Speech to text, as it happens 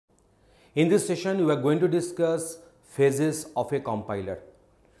In this session, we are going to discuss phases of a compiler.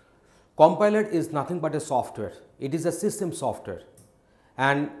 Compiler is nothing but a software. It is a system software,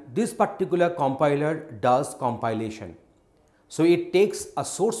 and this particular compiler does compilation. So it takes a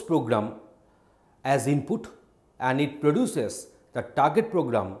source program as input and it produces the target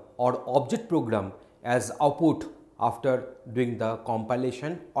program or object program as output after doing the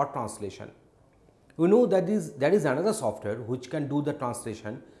compilation or translation. We know that there is another software which can do the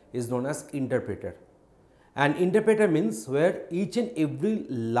translation, is known as interpreter. An interpreter means where each and every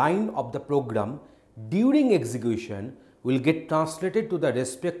line of the program during execution will get translated to the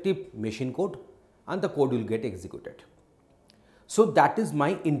respective machine code and the code will get executed. So that is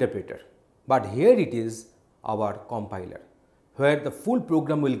my interpreter, but here it is our compiler, where the full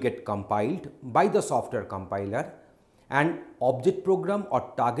program will get compiled by the software compiler and object program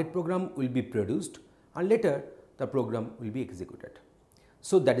or target program will be produced and later the program will be executed.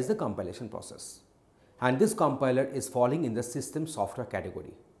 So that is the compilation process, and this compiler is falling in the system software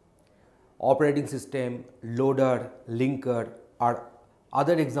category. Operating system, loader, linker are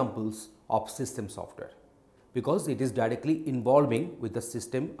other examples of system software because it is directly involving with the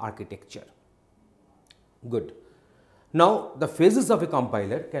system architecture. Good. Now the phases of a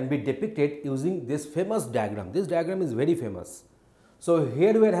compiler can be depicted using this famous diagram. This diagram is very famous. So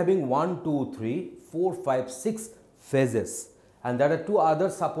here we are having 1, 2, 3, 4, 5, 6 phases, and there are two other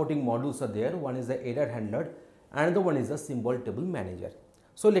supporting modules are there. One is the error handler, another one is the symbol table manager.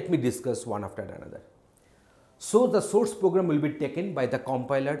 So let me discuss one after another. So the source program will be taken by the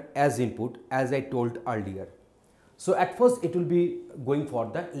compiler as input, as I told earlier. So at first it will be going for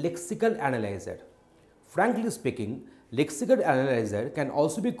the lexical analyzer. Frankly speaking, lexical analyzer can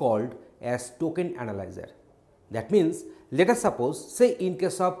also be called as token analyzer. That means, let us suppose, say in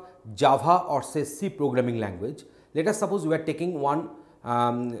case of Java or say C programming language, let us suppose we are taking one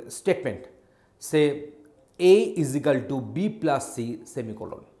statement, say A is equal to B plus C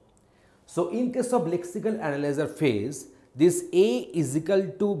semicolon. So in case of lexical analyzer phase, this A is equal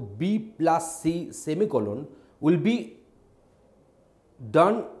to B plus C semicolon will be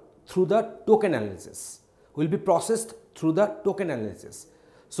done through the token analysis, will be processed through the token analysis.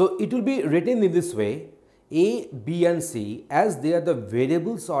 So it will be written in this way: A, B and C, as they are the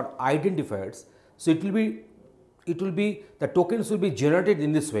variables or identifiers. So it will be the tokens will be generated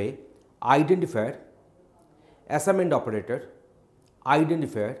in this way: identifier, assignment operator,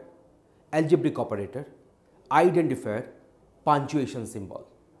 identifier, algebraic operator, identifier, punctuation symbol,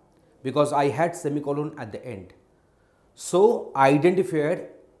 because I had semicolon at the end. So identifier,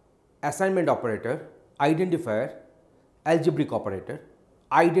 assignment operator, identifier, algebraic operator,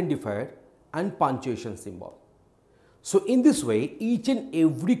 identifier and punctuation symbol. So in this way each and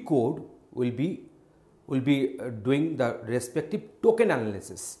every code will be doing the respective token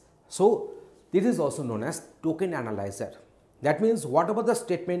analysis. So this is also known as token analyzer. That means whatever the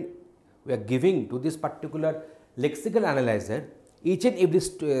statement we are giving to this particular lexical analyzer, each and every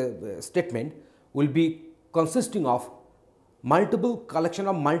statement will be consisting of multiple collection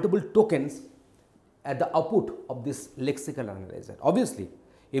of multiple tokens at the output of this lexical analyzer. Obviously,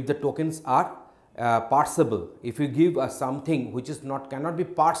 if the tokens are parsable, if you give something which is cannot be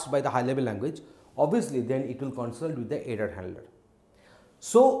parsed by the high level language, obviously then it will consult with the error handler.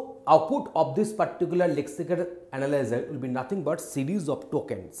 So output of this particular lexical analyzer will be nothing but series of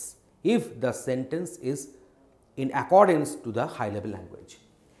tokens if the sentence is in accordance to the high level language.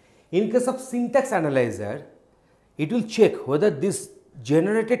 In case of syntax analyzer, it will check whether these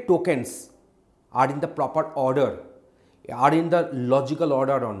generated tokens are in the proper order, are in the logical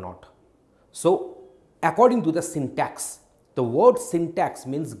order or not. So according to the syntax, the word syntax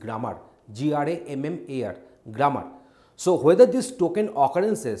means grammar, G-R-A-M-M-A-R, grammar. So whether these token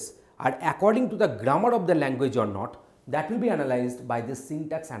occurrences are according to the grammar of the language or not, that will be analyzed by the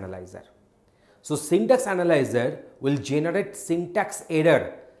syntax analyzer. So syntax analyzer will generate syntax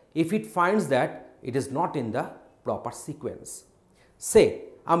error if it finds that it is not in the proper sequence. Say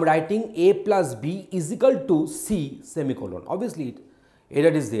I am writing A plus B is equal to C semicolon. Obviously error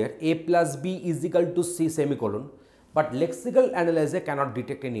is there, A plus B is equal to C semicolon, but lexical analyzer cannot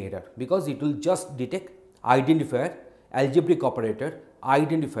detect any error because it will just detect identifier, algebraic operator,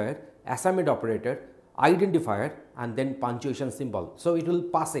 identifier, assignment operator, identifier and then punctuation symbol. So it will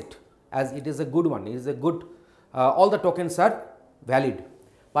pass it as it is a good one, it is a good, all the tokens are valid.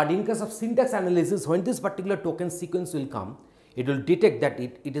 But in case of syntax analysis, when this particular token sequence will come, it will detect that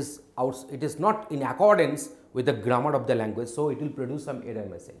it is not in accordance with the grammar of the language, so it will produce some error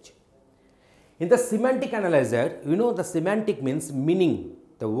message. In the semantic analyzer, you know the semantic means meaning,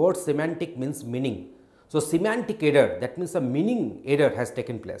 the word semantic means meaning. So semantic error, that means a meaning error has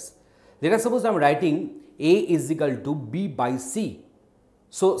taken place. Let us suppose I am writing A is equal to B by C.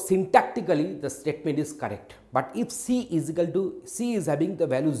 So syntactically the statement is correct, but if C is equal to C is having the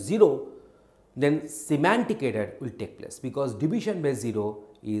value 0, then semantic error will take place because division by 0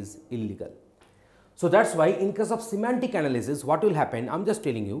 is illegal. So that's why in case of semantic analysis, what will happen, I am just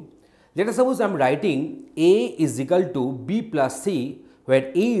telling you. Let us suppose I am writing A is equal to B plus C,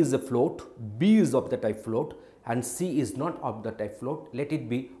 where A is a float, B is of the type float and C is not of the type float, let it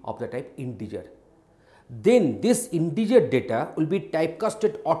be of the type integer. Then this integer data will be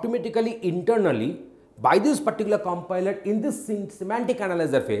typecasted automatically internally by this particular compiler in this semantic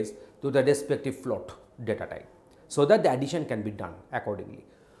analyzer phase to the respective float data type, so that the addition can be done accordingly.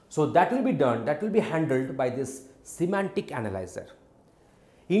 So that will be done, that will be handled by this semantic analyzer.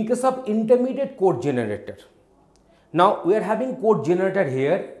 In case of intermediate code generator, now we are having code generator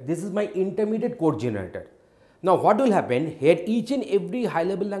here, this is my intermediate code generator. Now what will happen here, each and every high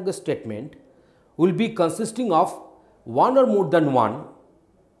level language statement will be consisting of one or more than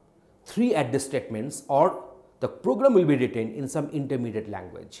 3 address statements, or the program will be written in some intermediate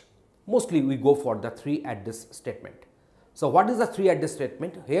language. Mostly we go for the 3 address statement. So what is the 3 address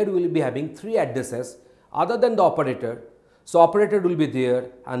statement? Here we will be having 3 addresses other than the operator. So operator will be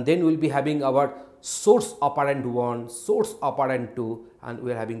there, and then we will be having our source operand 1, source operand 2, and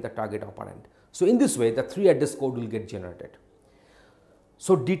we are having the target operand. So in this way the 3 address code will get generated.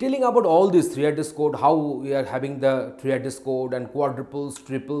 So detailing about all these 3 address code, how we are having the 3 address code and quadruples,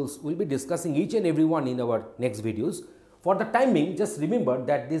 triples, we will be discussing each and every one in our next videos. For the timing, just remember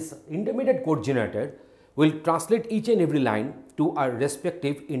that this intermediate code generator will translate each and every line to a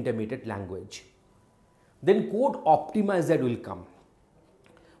respective intermediate language. Then code optimizer will come.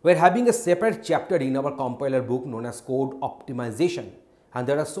 We are having a separate chapter in our compiler book known as code optimization, and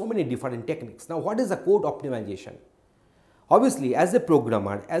there are so many different techniques. Now what is a code optimization? Obviously, as a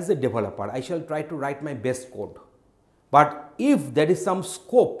programmer, as a developer, I shall try to write my best code. But if there is some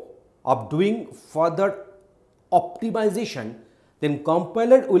scope of doing further optimization, then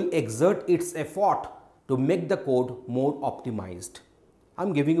compiler will exert its effort to make the code more optimized. I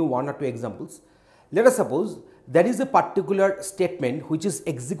am giving you 1 or 2 examples. Let us suppose there is a particular statement which is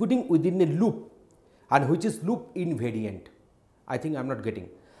executing within a loop and which is loop invariant. I think I am not getting.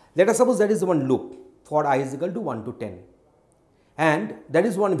 Let us suppose there is one loop for I is equal to 1 to 10. And there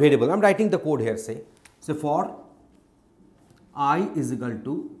is one variable, I am writing the code here, say for I is equal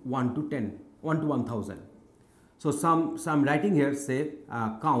to 1 to 10, 1 to 1000. So some writing here, say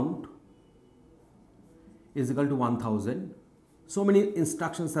count is equal to 1000. So many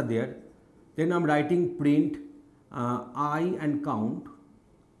instructions are there. Then I am writing print I and count,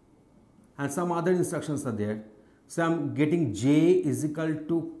 and some other instructions are there. So I am getting j is equal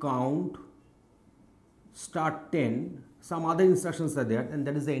to count start 10. Some other instructions are there, and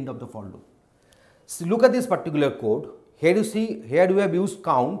that is the end of the for loop. So look at this particular code. Here you see, here we have used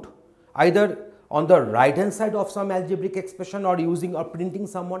count either on the right hand side of some algebraic expression or using or printing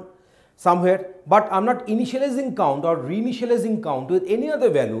somewhere, but I am not initializing count or reinitializing count with any other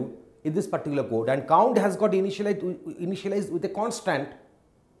value in this particular code, and count has got initialized with a constant,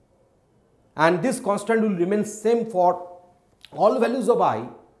 and this constant will remain same for all values of I.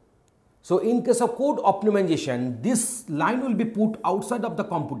 So in case of code optimization, this line will be put outside of the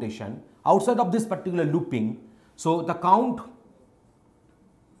computation, outside of this particular looping. So the count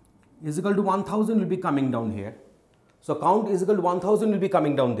is equal to 1000 will be coming down here. So count is equal to 1000 will be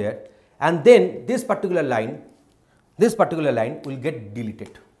coming down there, and then this particular line will get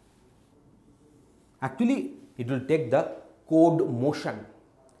deleted. Actually, it will take the code motion,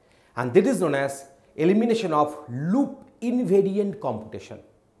 and that is known as elimination of loop invariant computation.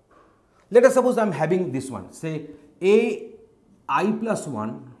 Let us suppose I am having this one, say a I plus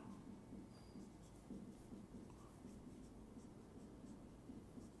 1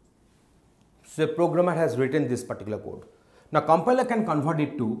 so a programmer has written this particular code. Now compiler can convert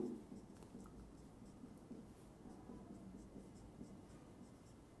it to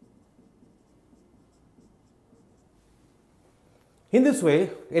in this way,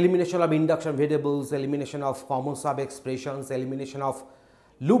 elimination of induction variables, elimination of common sub expressions, elimination of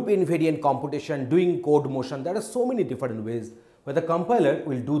loop invariant computation, doing code motion. There are so many different ways where the compiler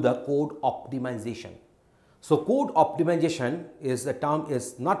will do the code optimization. So code optimization is the term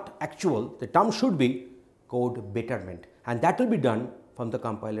is not actual, the term should be code betterment, and that will be done from the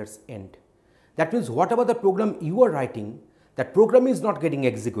compiler's end. That means whatever the program you are writing, that program is not getting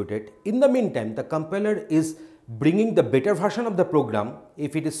executed. In the meantime, the compiler is bringing the better version of the program.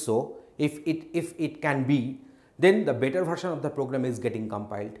 If it is so, if it can be, then the better version of the program is getting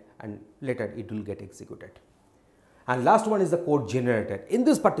compiled and later it will get executed. and last one is the code generator. In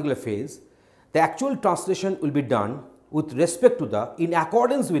this particular phase, the actual translation will be done with respect to the, in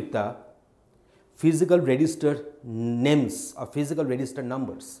accordance with the physical register names or physical register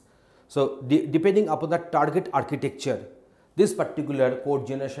numbers. So, depending upon the target architecture, this particular code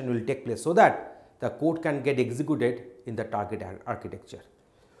generation will take place so that the code can get executed in the target architecture.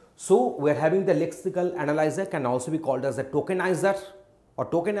 So, we are having the lexical analyzer, can also be called as a tokenizer or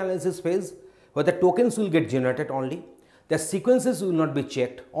token analysis phase, where the tokens will get generated only. The sequences will not be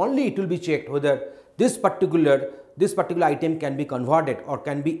checked, only it will be checked whether this particular item can be converted or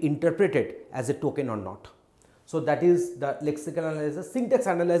can be interpreted as a token or not. So, that is the lexical analyzer. Syntax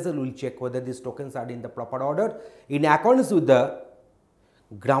analyzer will check whether these tokens are in the proper order in accordance with the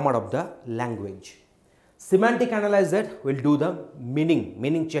grammar of the language. Semantic analyzer will do the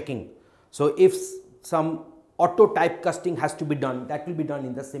meaning checking. So, if some auto typecasting has to be done, that will be done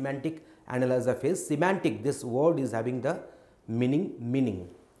in the semantic analyzer phase. Semantic, this word is having the meaning.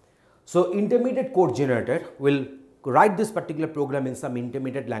 So, intermediate code generator will write this particular program in some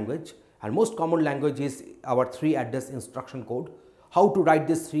intermediate language, and most common language is our 3 address instruction code. How to write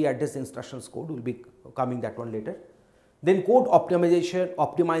this 3 address instructions code will be coming that one later. Then code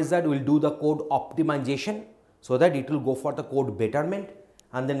optimizer will do the code optimization so that it will go for the code betterment,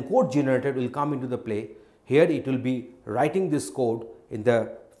 and then code generator will come into the play. Here it will be writing this code in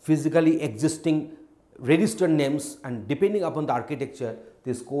the physically existing register names, and depending upon the architecture,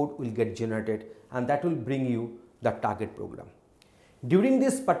 this code will get generated, and that will bring you the target program. During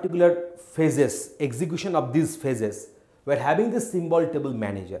this particular phases, execution of these phases, we are having this symbol table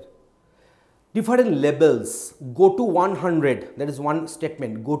manager. Different labels, go to 100, that is one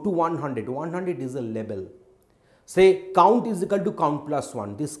statement, go to 100, 100 is a label. Say count is equal to count plus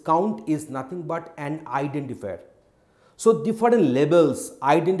 1, this count is nothing but an identifier. So, different labels,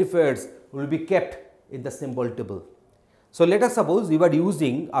 identifiers will be kept in the symbol table. So, let us suppose you are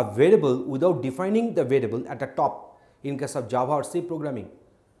using a variable without defining the variable at the top in case of Java or C programming.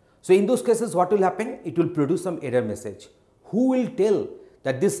 So, in those cases what will happen? It will produce some error message. Who will tell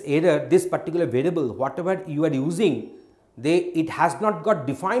that this error, this particular variable, whatever you are using, it has not got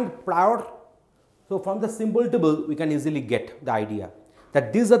defined prior? So, from the symbol table we can easily get the idea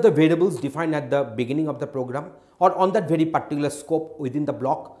that these are the variables defined at the beginning of the program or on that very particular scope within the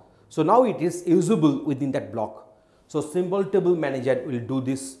block. So, now it is usable within that block. So, symbol table manager will do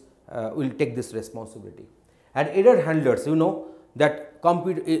this, will take this responsibility. And error handlers, you know that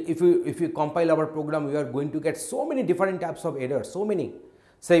if you compile our program, we are going to get so many different types of errors, so many.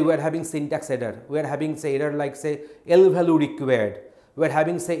 Say we are having syntax error, we are having say error like say L value required, we are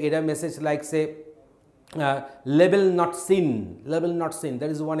having say error message like say label not seen, there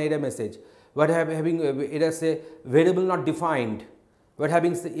is one error message. We are having error say variable not defined, we are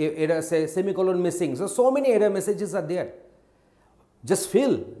having error say semicolon missing. So many error messages are there. Just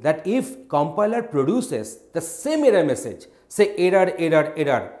feel that if compiler produces the same error message, say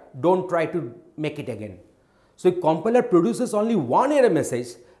error, don't try to make it again. So, if compiler produces only one error message,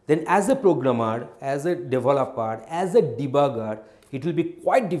 then as a programmer, as a developer, as a debugger, it will be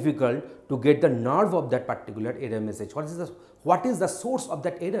quite difficult to get the nerve of that particular error message. What is the source of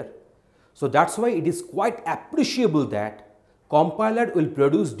that error? So, that is why it is quite appreciable that compiler will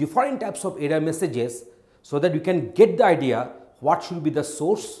produce different types of error messages so that you can get the idea what should be the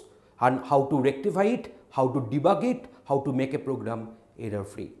source and how to rectify it, how to debug it, how to make a program error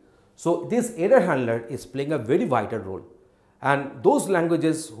free. So, this error handler is playing a very vital role, and those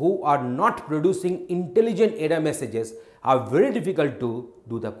languages who are not producing intelligent error messages are very difficult to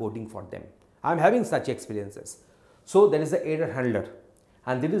do the coding for them. I am having such experiences. So, there is an error handler,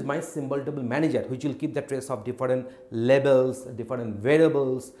 and this is my symbol table manager which will keep the trace of different labels, different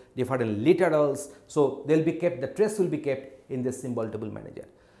variables, different literals. So, they will be kept, the trace will be kept in this symbol table manager.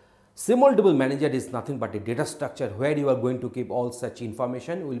 Symbol table manager is nothing but a data structure where you are going to keep all such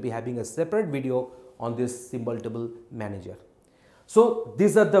information. We will be having a separate video on this symbol table manager. So,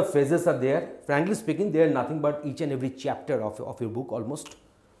 these are the phases are there. Frankly speaking, they are nothing but each and every chapter of your book almost.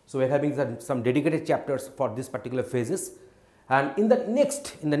 So, we are having some dedicated chapters for this particular phases, and in the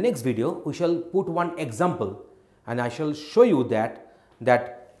next video we shall put one example, and I shall show you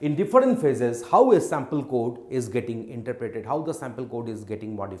that in different phases how a sample code is getting interpreted, how the sample code is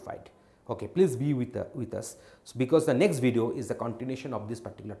getting modified. Okay, please be with us because the next video is the continuation of this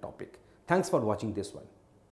particular topic. Thanks for watching this one.